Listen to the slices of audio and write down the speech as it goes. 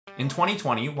In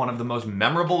 2020, one of the most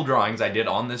memorable drawings I did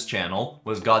on this channel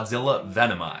was Godzilla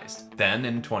Venomized. Then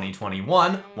in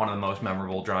 2021, one of the most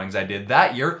memorable drawings I did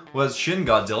that year was Shin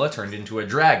Godzilla turned into a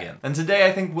dragon. And today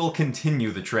I think we'll continue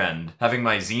the trend, having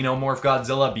my Xenomorph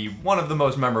Godzilla be one of the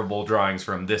most memorable drawings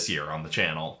from this year on the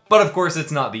channel. But of course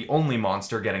it's not the only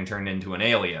monster getting turned into an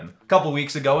alien. A couple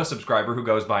weeks ago, a subscriber who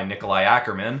goes by Nikolai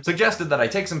Ackerman suggested that I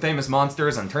take some famous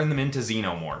monsters and turn them into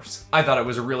Xenomorphs. I thought it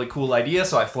was a really cool idea,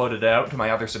 so I floated it out to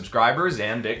my other subscribers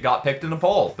and it got picked in a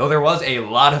poll. Though there was a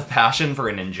lot of passion for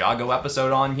a Ninjago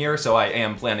episode on here, so I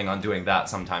am planning on doing that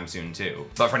sometime soon too.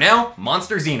 But for now,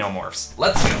 Monster Xenomorphs.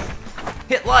 Let's go.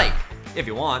 Hit like if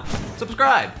you want,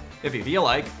 subscribe if you feel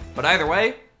like, but either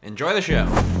way, enjoy the show.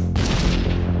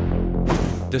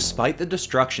 Despite the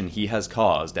destruction he has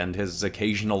caused and his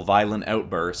occasional violent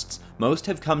outbursts, most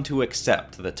have come to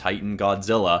accept the Titan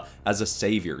Godzilla as a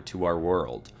savior to our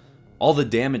world. All the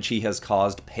damage he has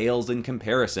caused pales in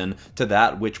comparison to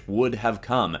that which would have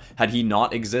come had he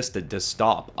not existed to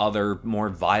stop other, more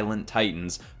violent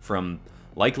titans from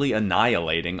likely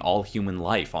annihilating all human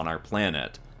life on our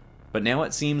planet. But now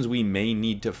it seems we may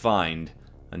need to find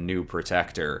a new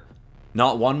protector.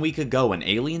 Not 1 week ago, an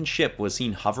alien ship was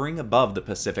seen hovering above the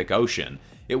Pacific Ocean.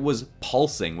 It was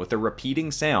pulsing with a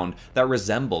repeating sound that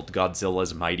resembled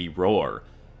Godzilla's mighty roar.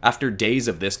 After days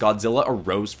of this, Godzilla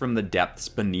arose from the depths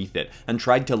beneath it and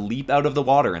tried to leap out of the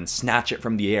water and snatch it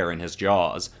from the air in his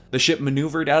jaws. The ship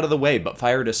maneuvered out of the way but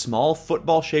fired a small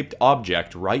football-shaped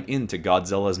object right into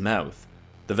Godzilla's mouth.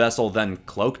 The vessel then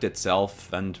cloaked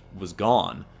itself and was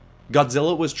gone.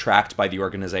 Godzilla was tracked by the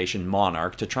organization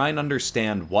Monarch to try and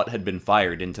understand what had been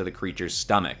fired into the creature's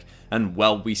stomach, and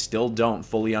while we still don't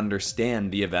fully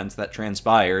understand the events that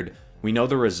transpired, we know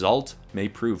the result may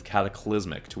prove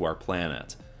cataclysmic to our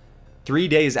planet. 3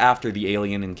 days after the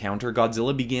alien encounter,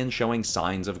 Godzilla began showing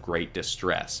signs of great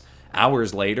distress.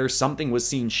 Hours later, something was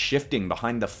seen shifting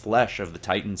behind the flesh of the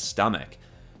Titan's stomach.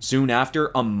 Soon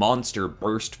after, a monster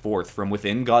burst forth from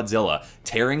within Godzilla,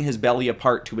 tearing his belly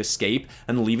apart to escape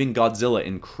and leaving Godzilla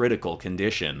in critical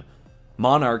condition.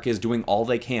 Monarch is doing all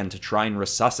they can to try and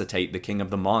resuscitate the king of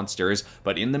the monsters,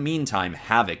 but in the meantime,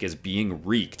 havoc is being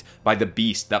wreaked by the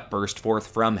beast that burst forth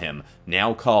from him,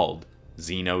 now called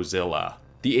XenoZilla.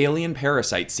 The alien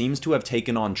parasite seems to have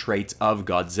taken on traits of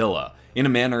Godzilla. In a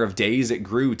matter of days, it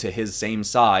grew to his same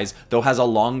size, though has a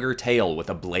longer tail with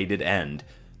a bladed end.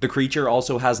 The creature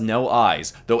also has no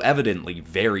eyes, though evidently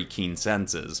very keen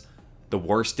senses. The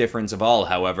worst difference of all,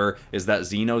 however, is that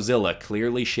XenoZilla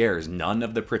clearly shares none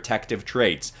of the protective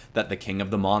traits that the King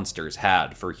of the Monsters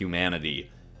had for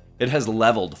humanity. It has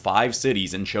leveled 5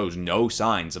 cities and shows no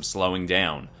signs of slowing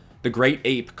down. The great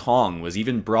ape Kong was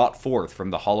even brought forth from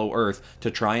the hollow earth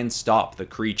to try and stop the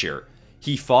creature.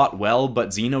 He fought well, but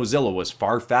XenoZilla was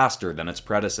far faster than its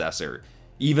predecessor.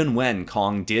 Even when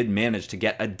Kong did manage to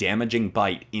get a damaging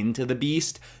bite into the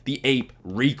beast, the ape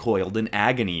recoiled in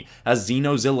agony as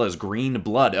XenoZilla's green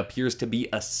blood appears to be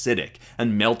acidic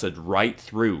and melted right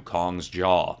through Kong's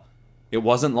jaw. It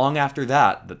wasn't long after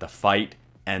that the fight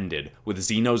ended, with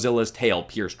XenoZilla's tail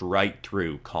pierced right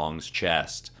through Kong's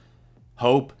chest.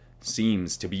 Hope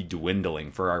seems to be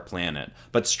dwindling for our planet,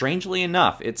 but strangely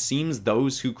enough, it seems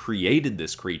those who created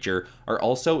this creature are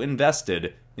also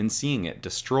invested in seeing it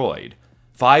destroyed.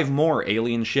 5 more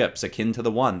alien ships akin to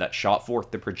the one that shot forth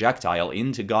the projectile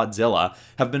into Godzilla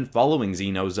have been following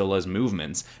XenoZilla's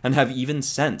movements, and have even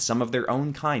sent some of their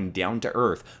own kind down to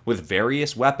Earth with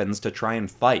various weapons to try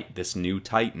and fight this new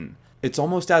Titan. It's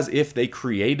almost as if they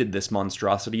created this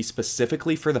monstrosity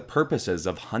specifically for the purposes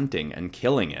of hunting and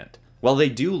killing it. While they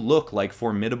do look like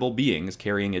formidable beings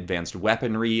carrying advanced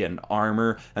weaponry and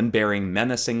armor and bearing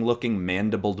menacing-looking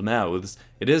mandibled mouths,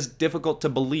 it is difficult to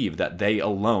believe that they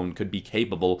alone could be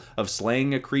capable of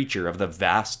slaying a creature of the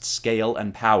vast scale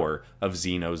and power of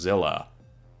XenoZilla.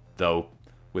 Though,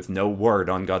 with no word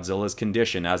on Godzilla's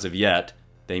condition as of yet,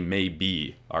 they may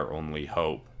be our only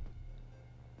hope.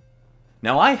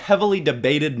 Now, I heavily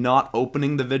debated not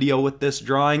opening the video with this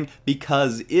drawing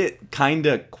because it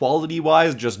kinda,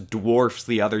 quality-wise, just dwarfs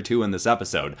the other two in this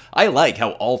episode. I like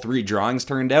how all 3 drawings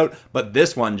turned out, but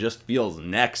this one just feels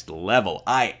next level.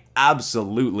 I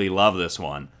absolutely love this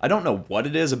one. I don't know what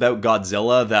it is about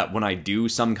Godzilla that when I do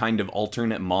some kind of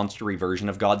alternate monstery version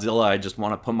of Godzilla, I just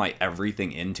want to put my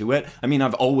everything into it. I mean,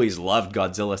 I've always loved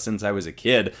Godzilla since I was a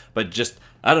kid, but just,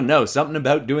 I don't know, something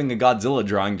about doing a Godzilla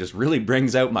drawing just really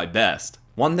brings out my best.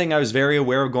 One thing I was very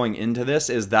aware of going into this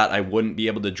is that I wouldn't be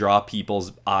able to draw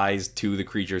people's eyes to the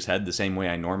creature's head the same way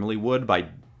I normally would by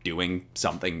doing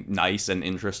something nice and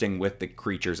interesting with the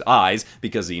creature's eyes,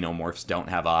 because Xenomorphs don't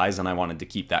have eyes, and I wanted to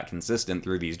keep that consistent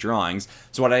through these drawings.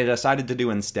 So what I decided to do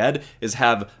instead is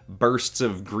have bursts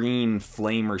of green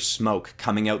flame or smoke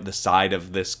coming out the side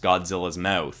of this Godzilla's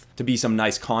mouth, to be some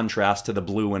nice contrast to the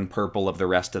blue and purple of the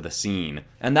rest of the scene.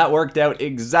 And that worked out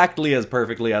exactly as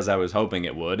perfectly as I was hoping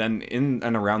it would, and in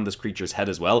and around this creature's head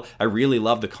as well. I really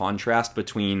love the contrast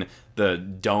between the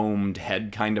domed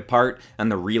head kind of part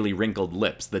and the really wrinkled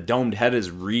lips. The domed head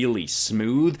is really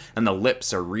smooth, and the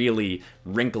lips are really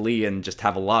wrinkly and just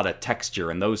have a lot of texture,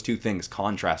 and those two things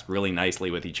contrast really nicely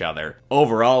with each other.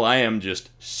 Overall, I am just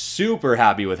super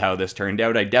happy with how this turned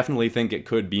out. I definitely think it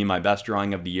could be my best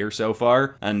drawing of the year so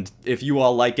far, and if you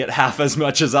all like it half as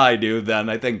much as I do, then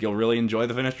I think you'll really enjoy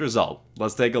the finished result.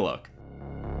 Let's take a look.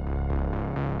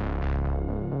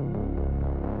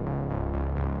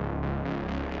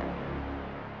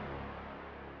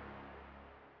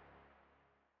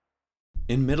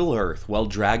 In Middle-earth, while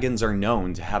dragons are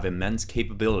known to have immense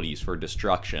capabilities for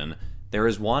destruction, there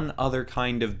is one other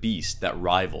kind of beast that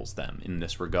rivals them in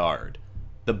this regard.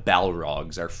 The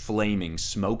Balrogs are flaming,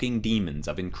 smoking demons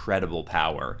of incredible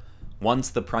power. Once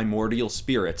the primordial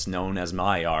spirits known as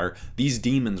Maiar, these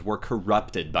demons were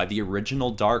corrupted by the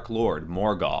original Dark Lord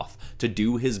Morgoth to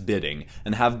do his bidding,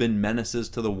 and have been menaces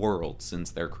to the world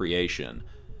since their creation.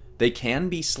 They can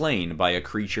be slain by a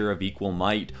creature of equal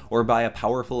might, or by a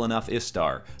powerful enough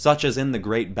Istar, such as in the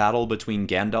great battle between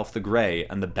Gandalf the Grey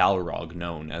and the Balrog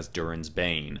known as Durin's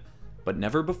Bane. But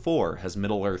never before has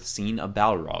Middle-earth seen a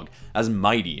Balrog as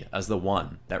mighty as the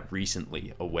one that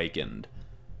recently awakened.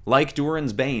 Like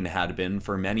Durin's Bane had been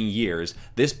for many years,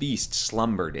 this beast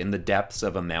slumbered in the depths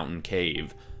of a mountain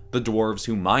cave. The dwarves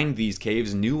who mined these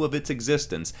caves knew of its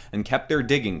existence and kept their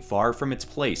digging far from its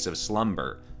place of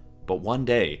slumber. But one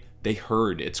day, they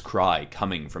heard its cry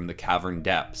coming from the cavern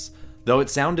depths, though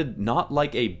it sounded not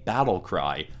like a battle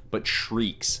cry, but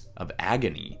shrieks of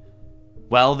agony.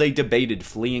 While they debated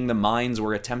fleeing the mines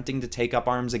or attempting to take up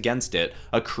arms against it,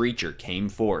 a creature came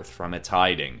forth from its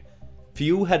hiding.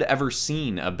 Few had ever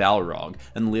seen a Balrog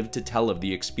and lived to tell of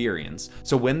the experience,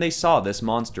 so when they saw this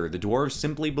monster, the dwarves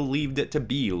simply believed it to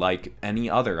be like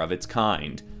any other of its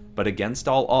kind. But against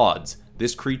all odds,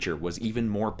 this creature was even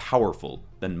more powerful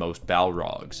than most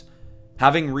Balrogs.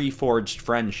 Having reforged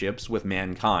friendships with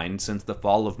mankind since the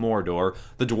fall of Mordor,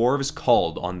 the dwarves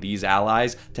called on these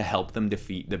allies to help them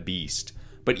defeat the beast.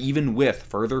 But even with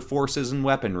further forces and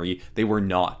weaponry, they were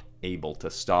not able to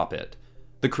stop it.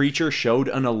 The creature showed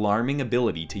an alarming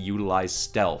ability to utilize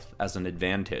stealth as an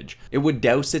advantage. It would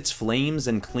douse its flames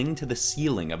and cling to the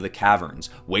ceiling of the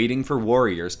caverns, waiting for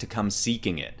warriors to come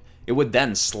seeking it. It would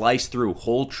then slice through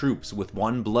whole troops with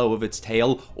one blow of its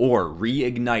tail, or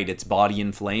reignite its body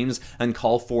in flames and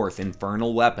call forth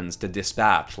infernal weapons to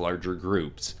dispatch larger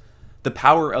groups. The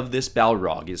power of this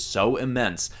Balrog is so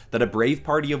immense that a brave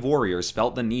party of warriors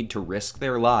felt the need to risk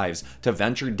their lives to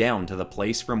venture down to the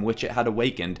place from which it had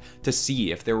awakened to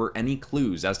see if there were any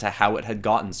clues as to how it had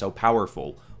gotten so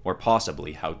powerful, or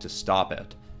possibly how to stop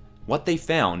it. What they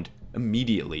found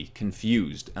immediately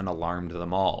confused and alarmed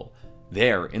them all.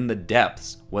 There, in the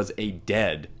depths, was a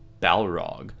dead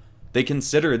Balrog. They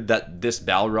considered that this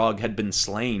Balrog had been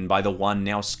slain by the one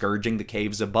now scourging the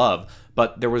caves above,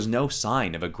 but there was no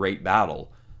sign of a great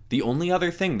battle. The only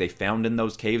other thing they found in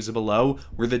those caves below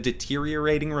were the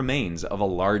deteriorating remains of a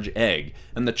large egg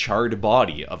and the charred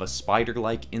body of a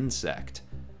spider-like insect.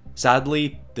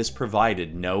 Sadly, this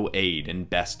provided no aid in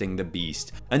besting the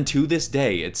beast, and to this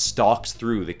day it stalks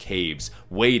through the caves,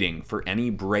 waiting for any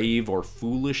brave or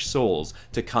foolish souls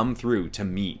to come through to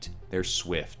meet their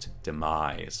swift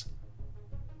demise.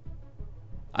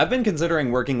 I've been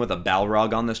considering working with a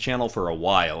Balrog on this channel for a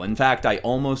while. In fact, I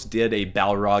almost did a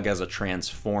Balrog as a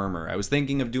Transformer. I was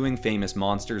thinking of doing famous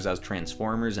monsters as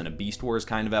Transformers in a Beast Wars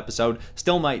kind of episode.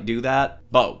 Still might do that,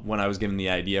 but when I was given the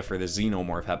idea for the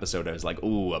Xenomorph episode, I was like,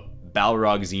 ooh, a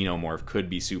Balrog Xenomorph could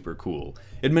be super cool.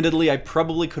 Admittedly, I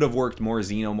probably could have worked more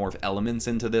Xenomorph elements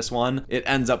into this one. It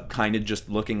ends up kind of just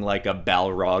looking like a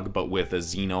Balrog, but with a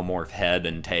Xenomorph head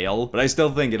and tail, but I still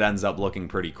think it ends up looking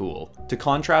pretty cool. To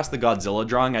contrast the Godzilla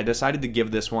drawing, I decided to give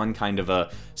this one kind of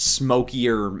a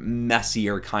smokier,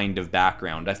 messier kind of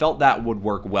background. I felt that would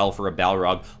work well for a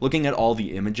Balrog. Looking at all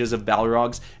the images of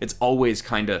Balrogs, it's always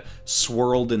kind of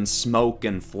swirled in smoke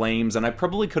and flames, and I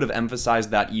probably could have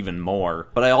emphasized that even more,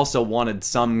 but I also wanted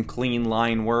some clean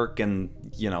line work and,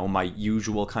 you know, my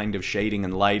usual kind of shading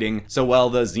and lighting. So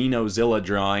while the XenoZilla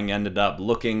drawing ended up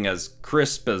looking as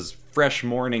crisp as fresh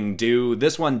morning dew,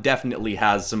 this one definitely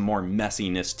has some more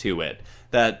messiness to it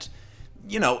that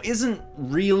you know, isn't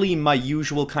really my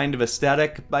usual kind of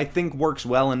aesthetic, I think works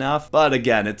well enough, but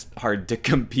again, it's hard to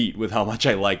compete with how much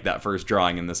I like that first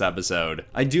drawing in this episode.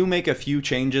 I do make a few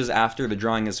changes after the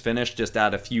drawing is finished, just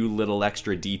add a few little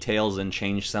extra details and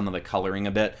change some of the coloring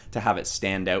a bit to have it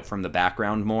stand out from the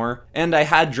background more. And I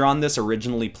had drawn this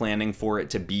originally planning for it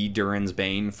to be Durin's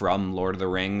Bane from Lord of the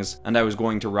Rings, and I was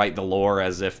going to write the lore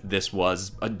as if this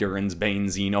was a Durin's Bane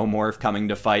Xenomorph coming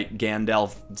to fight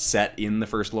Gandalf set in the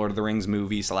first Lord of the Rings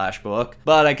movie/book,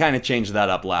 but I kind of changed that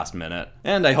up last minute.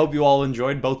 And I hope you all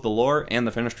enjoyed both the lore and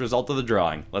the finished result of the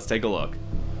drawing. Let's take a look.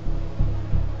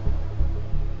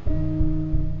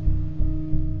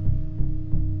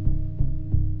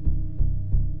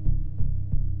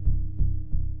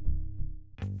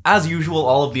 As usual,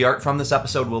 all of the art from this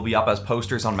episode will be up as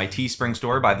posters on my Teespring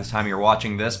store by the time you're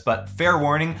watching this, but fair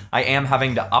warning, I am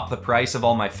having to up the price of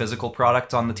all my physical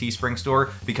products on the Teespring store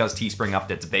because Teespring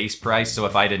upped its base price, so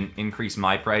if I didn't increase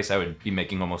my price, I would be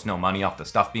making almost no money off the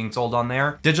stuff being sold on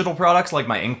there. Digital products like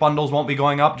my ink bundles won't be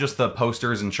going up, just the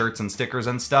posters and shirts and stickers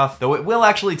and stuff, though it will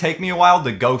actually take me a while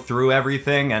to go through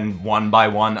everything and one by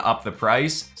one up the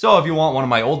price. So if you want one of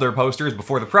my older posters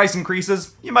before the price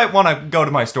increases, you might want to go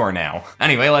to my store now.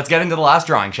 Anyway, let's get into the last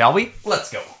drawing, shall we? Let's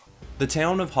go. The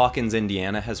town of Hawkins,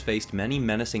 Indiana has faced many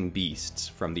menacing beasts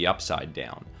from the Upside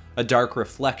Down, a dark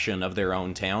reflection of their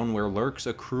own town where lurks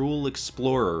a cruel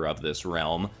explorer of this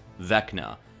realm,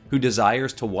 Vecna, who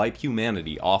desires to wipe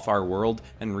humanity off our world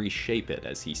and reshape it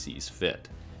as he sees fit.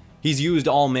 He's used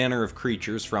all manner of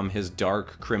creatures from his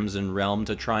dark crimson realm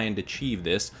to try and achieve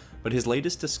this, but his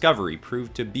latest discovery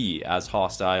proved to be as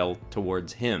hostile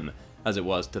towards him as it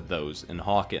was to those in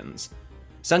Hawkins.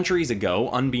 Centuries ago,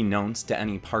 unbeknownst to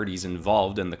any parties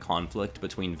involved in the conflict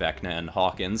between Vecna and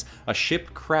Hawkins, a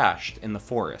ship crashed in the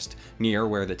forest, near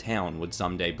where the town would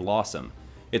someday blossom.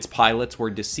 Its pilots were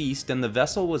deceased, and the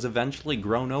vessel was eventually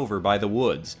grown over by the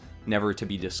woods, never to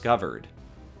be discovered.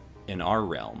 In our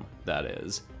realm, that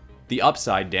is. The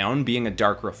Upside Down, being a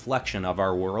dark reflection of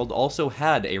our world, also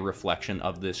had a reflection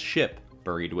of this ship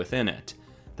buried within it,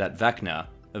 that Vecna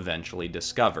eventually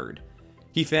discovered.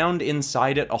 He found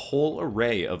inside it a whole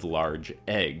array of large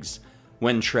eggs.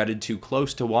 When treaded too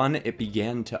close to one, it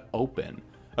began to open.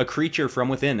 A creature from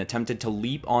within attempted to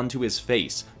leap onto his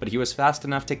face, but he was fast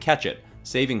enough to catch it,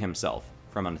 saving himself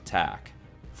from an attack.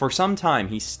 For some time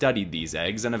he studied these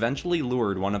eggs and eventually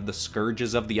lured one of the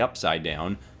scourges of the Upside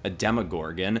Down, a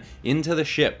Demogorgon, into the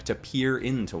ship to peer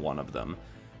into one of them.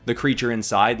 The creature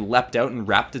inside leapt out and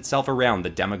wrapped itself around the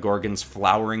Demogorgon's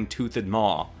flowering toothed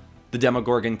maw. The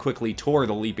Demogorgon quickly tore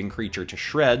the leaping creature to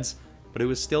shreds, but it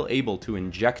was still able to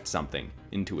inject something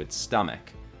into its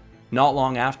stomach. Not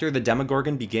long after, the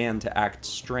Demogorgon began to act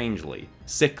strangely,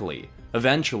 sickly.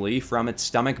 Eventually, from its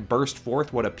stomach burst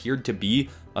forth what appeared to be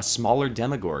a smaller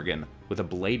Demogorgon with a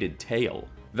bladed tail.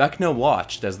 Vecna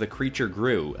watched as the creature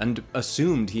grew and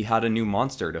assumed he had a new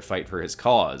monster to fight for his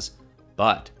cause,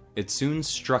 but it soon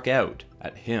struck out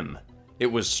at him.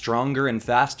 It was stronger and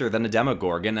faster than a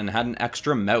Demogorgon and had an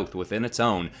extra mouth within its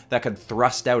own that could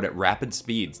thrust out at rapid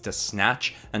speeds to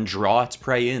snatch and draw its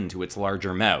prey into its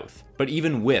larger mouth. But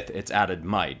even with its added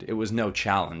might, it was no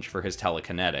challenge for his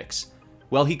telekinetics.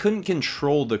 While he couldn't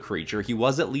control the creature, he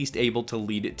was at least able to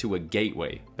lead it to a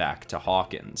gateway back to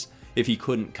Hawkins. If he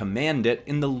couldn't command it,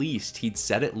 in the least he'd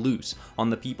set it loose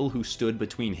on the people who stood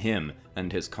between him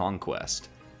and his conquest.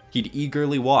 He'd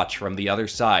eagerly watch from the other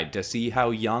side to see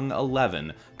how young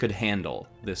 11 could handle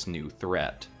this new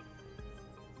threat.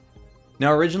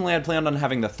 Now, originally I'd planned on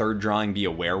having the third drawing be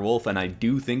a werewolf, and I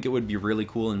do think it would be really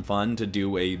cool and fun to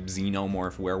do a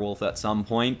Xenomorph werewolf at some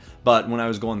point, but when I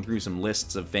was going through some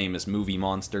lists of famous movie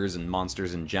monsters and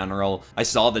monsters in general, I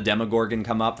saw the Demogorgon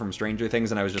come up from Stranger Things,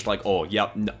 and I was just like, oh,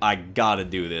 yep, I gotta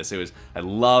do this.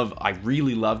 I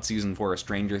really loved Season 4 of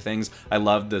Stranger Things. I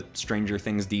loved the Stranger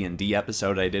Things D&D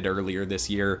episode I did earlier this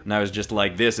year, and I was just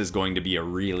like, this is going to be a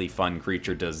really fun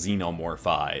creature to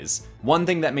xenomorphize. One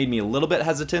thing that made me a little bit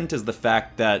hesitant is the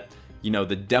fact that, you know,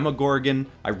 the Demogorgon,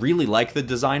 I really like the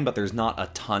design, but there's not a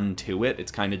ton to it.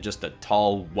 It's kind of just a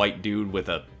tall white dude with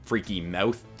a freaky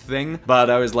mouth thing. But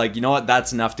I was like, you know what,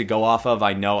 that's enough to go off of.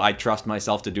 I know I trust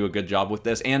myself to do a good job with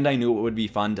this, and I knew it would be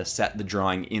fun to set the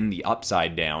drawing in the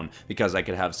Upside Down because I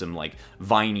could have some like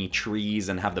viney trees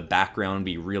and have the background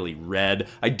be really red.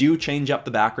 I do change up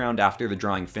the background after the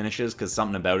drawing finishes because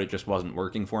something about it just wasn't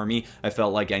working for me. I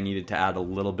felt like I needed to add a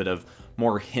little bit of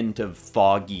more hint of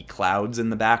foggy clouds in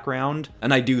the background,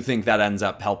 and I do think that ends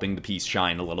up helping the piece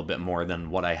shine a little bit more than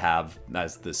what I have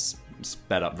as this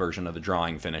sped up version of the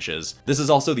drawing finishes. This is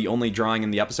also the only drawing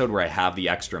in the episode where I have the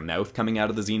extra mouth coming out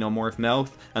of the Xenomorph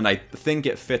mouth, and I think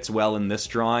it fits well in this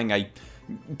drawing. I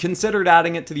considered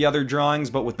adding it to the other drawings,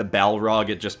 but with the Balrog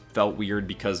it just felt weird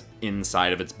because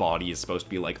inside of its body is supposed to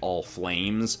be like all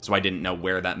flames, so I didn't know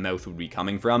where that mouth would be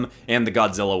coming from, and the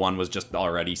Godzilla one was just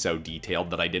already so detailed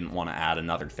that I didn't want to add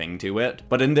another thing to it.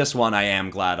 But in this one I am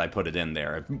glad I put it in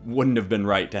there. It wouldn't have been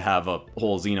right to have a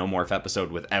whole Xenomorph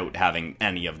episode without having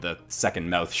any of the second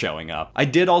mouth showing up. I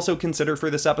did also consider for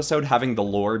this episode having the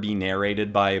lore be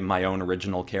narrated by my own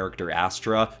original character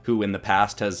Astra, who in the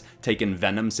past has taken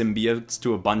Venom symbiotes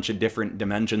to a bunch of different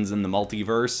dimensions in the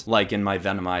multiverse, like in my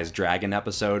Venomized Dragon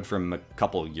episode from a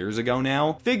couple years ago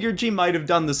now. Figured she might have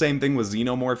done the same thing with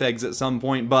Xenomorph eggs at some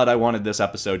point, but I wanted this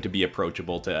episode to be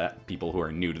approachable to people who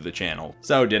are new to the channel,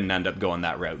 so didn't end up going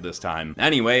that route this time.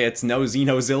 Anyway, it's no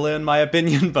XenoZilla in my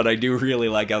opinion, but I do really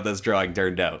like how this drawing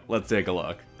turned out. Let's take a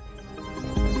look.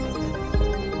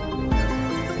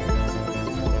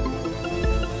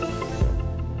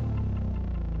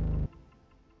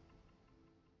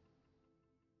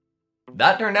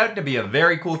 That turned out to be a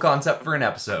very cool concept for an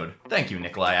episode. Thank you,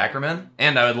 Nikolai Ackerman.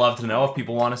 And I would love to know if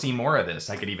people want to see more of this.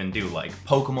 I could even do like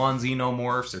Pokemon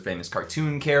Xenomorphs or famous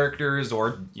cartoon characters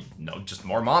or, you know, just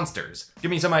more monsters. Give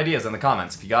me some ideas in the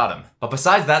comments if you got them. But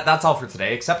besides that, that's all for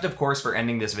today, except of course for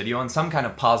ending this video on some kind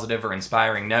of positive or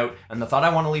inspiring note. And the thought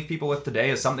I want to leave people with today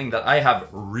is something that I have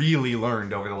really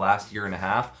learned over the last year and a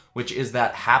half, which is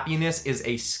that happiness is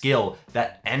a skill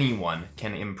that anyone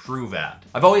can improve at.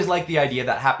 I've always liked the idea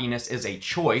that happiness is a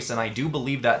choice, and I do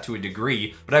believe that to a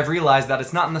degree, but I've realized that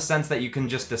it's not in the sense that you can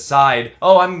just decide,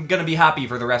 oh, I'm gonna be happy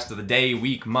for the rest of the day,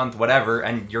 week, month, whatever,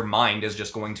 and your mind is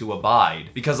just going to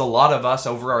abide. Because a lot of us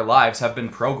over our lives have been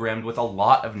programmed with a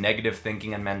lot of negative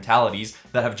thinking and mentalities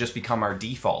that have just become our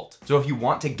default. So if you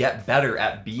want to get better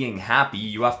at being happy,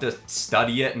 you have to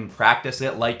study it and practice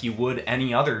it like you would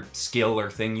any other skill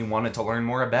or thing you wanted to learn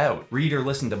more about. Read or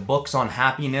listen to books on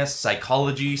happiness,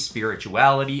 psychology,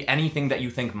 spirituality, anything that you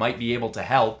think might be able to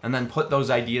help, and then put those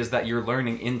ideas that you're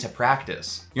learning into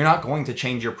practice. You're not going to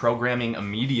change your programming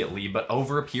immediately, but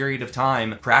over a period of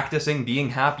time, practicing being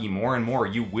happy more and more,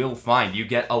 you will find you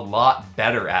get a lot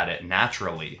better at it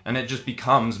naturally, and it just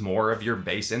becomes more of your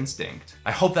base instinct.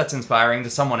 I hope that's inspiring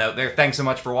to someone out there. Thanks so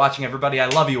much for watching, everybody. I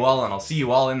love you all, and I'll see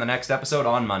you all in the next episode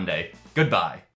on Monday. Goodbye.